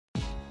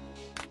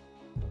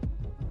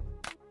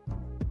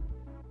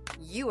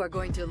You are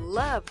going to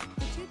love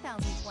the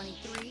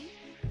 2023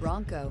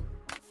 Bronco.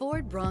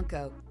 Ford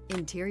Bronco.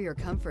 Interior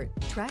comfort,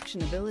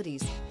 traction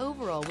abilities,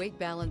 overall weight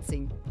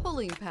balancing,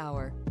 pulling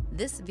power.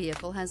 This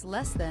vehicle has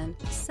less than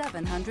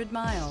 700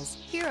 miles.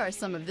 Here are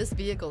some of this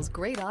vehicle's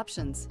great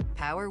options: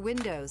 power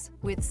windows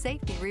with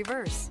safety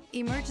reverse,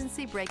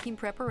 emergency braking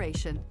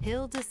preparation,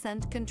 hill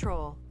descent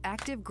control,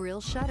 active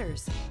grille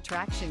shutters,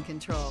 traction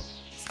control,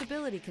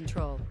 stability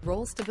control,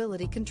 roll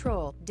stability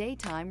control,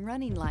 daytime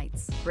running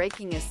lights,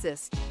 braking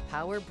assist,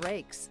 power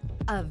brakes.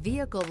 A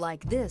vehicle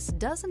like this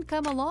doesn't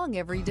come along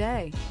every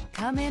day.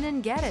 Come in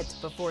and get it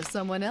before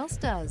someone else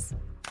does.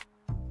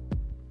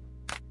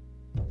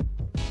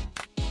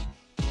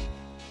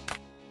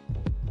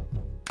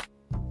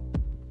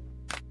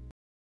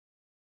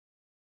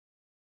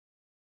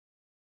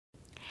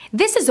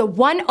 This is a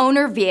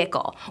one-owner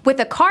vehicle with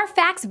a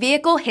Carfax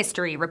Vehicle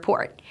History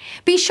Report.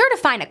 Be sure to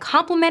find a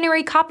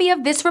complimentary copy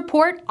of this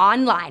report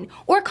online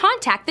or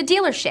contact the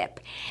dealership.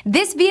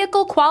 This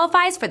vehicle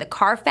qualifies for the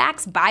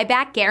Carfax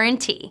Buyback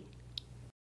Guarantee.